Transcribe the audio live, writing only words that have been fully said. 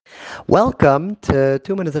Welcome to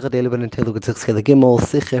 2 minutes of daily and Chelek Gimmul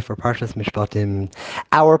Siche for Parshas Mishpotim.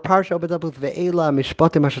 Our parsha opens up with Ve'ela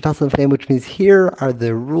Mishpotim Hashatasim Fneim, which means here are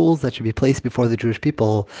the rules that should be placed before the Jewish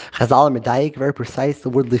people. Chazal Medayik, very precise. The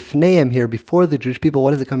word Lifneim here, before the Jewish people,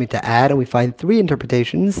 what is it coming to add? And we find three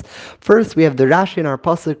interpretations. First, we have the Rashi in our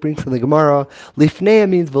pasuk brings from the Gemara. Lifneim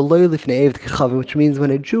means V'loy Lifnei Eved Kechavim, which means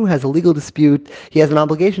when a Jew has a legal dispute, he has an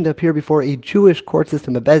obligation to appear before a Jewish court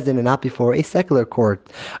system, a Bezdin, and not before a secular court.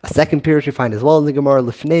 A second pirish we find as well in the Gemara,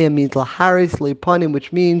 Lifneim means Laharis Leipanim,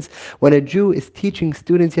 which means when a Jew is teaching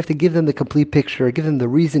students, you have to give them the complete picture, give them the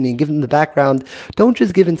reasoning, give them the background. Don't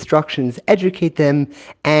just give instructions, educate them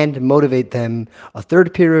and motivate them. A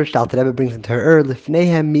third pirish, the Alter Rebbe brings into her,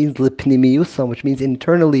 Lifnehem means Lipnimiyusam, which means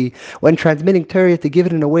internally. When transmitting Torah, you have to give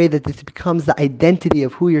it in a way that this becomes the identity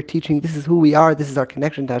of who you're teaching. This is who we are. This is our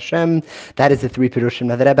connection to Hashem. That is the three pirushim.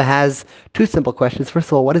 Now the Rebbe has two simple questions. First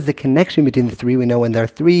of all, what is the connection between the three? We know when there are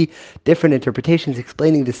three different interpretations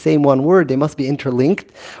explaining the same one word, they must be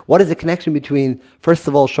interlinked. What is the connection between, first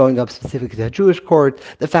of all, showing up specifically to a Jewish court,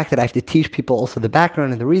 the fact that I have to teach people also the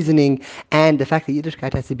background and the reasoning, and the fact that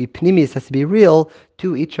Yiddishkeit has to be pnimius, has to be real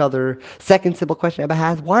to each other. Second simple question Abba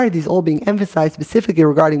has, why are these all being emphasized specifically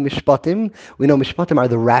regarding Mishpotim? We know Mishpotim are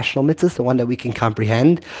the rational mitzvahs, the one that we can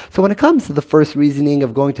comprehend. So when it comes to the first reasoning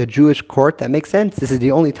of going to a Jewish court, that makes sense. This is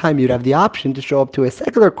the only time you'd have the option to show up to a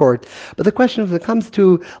secular court. But the question when it comes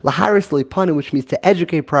to Laharis Leipanim, which means to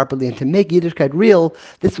educate properly and to make Yiddishkeit real,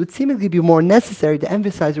 this would seemingly be more necessary to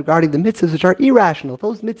emphasize regarding the mitzvahs which are irrational.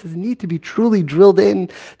 Those mitzvahs need to be truly drilled in.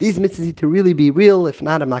 These mitzvahs need to really be real. If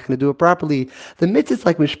not, I'm not going to do it properly. The mitzvahs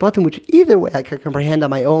like Mishpotim, which either way I can comprehend on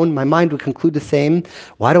my own, my mind would conclude the same.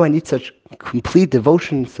 Why do I need such complete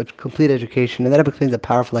devotion, such complete education? And that explains a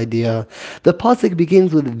powerful idea. The pasuk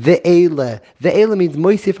begins with Ve'ele. Ve'ele means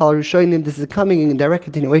Moisif al Rishonim. This is coming in direct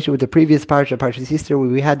continuation with the previous parsha, Parshas Yisro, where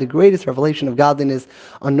we had the greatest revelation of godliness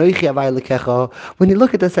on Noichi Avai Lekecha. When you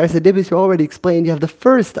look at the Sarsadibis, you already explained, you have the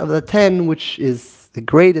first of the 10, which is the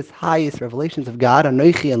greatest, highest revelations of God,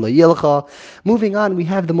 Anoichi and Lo Yilcha. Moving on, we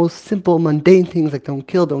have the most simple, mundane things like don't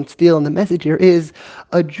kill, don't steal. And the message here is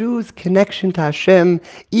a Jew's connection to Hashem,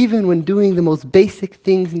 even when doing the most basic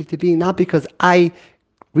things, need to be not because I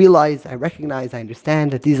recognize, I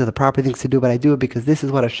understand that these are the proper things to do, but I do it because this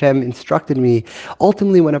is what Hashem instructed me.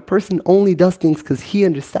 Ultimately, when a person only does things because he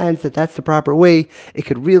understands that that's the proper way, it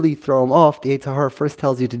could really throw him off. The Yetzer Hara first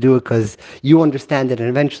tells you to do it because you understand it, and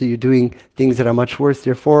eventually you're doing things that are much worse.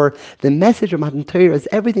 Therefore, the message of Matan Torah is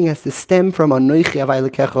everything has to stem from Anoichi Avai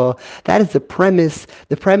Lekecha. That is the premise.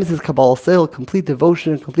 The premise is Kabbalah Sil, complete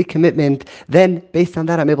devotion, complete commitment. Then, based on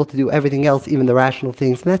that, I'm able to do everything else, even the rational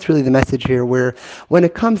things. And that's really the message here, where when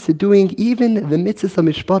it comes to doing even the mitzvahs of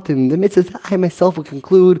Mishpotim, the mitzvahs I myself would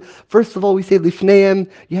conclude, first of all, we say Lifneim,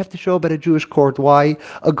 you have to show up at a Jewish court. Why?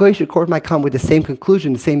 A Goyish court might come with the same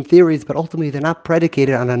conclusion, the same theories, but ultimately they're not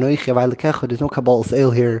predicated on Anoichi Avai Lekecha. There's no Kabbalah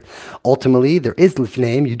Sale here. Ultimately, there is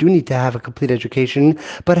Lifneim. You do need to have a complete education,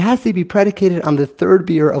 but it has to be predicated on the third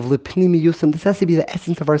beer of Lipnimiyusam. This has to be the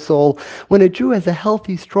essence of our soul. When a Jew has a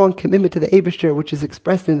healthy, strong commitment to the Eibishter, which is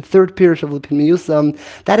expressed in the third pirish of Lipnimiyusam,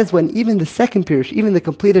 that is when even the second pirish, even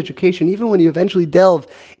the complete education, even when you eventually delve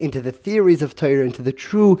into the theories of Torah, into the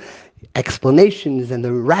true explanations and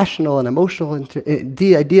the rational and emotional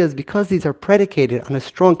ideas, because these are predicated on a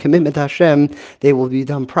strong commitment to Hashem, they will be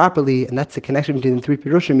done properly, and that's the connection between the three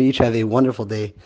Pirushim. Each have a wonderful day.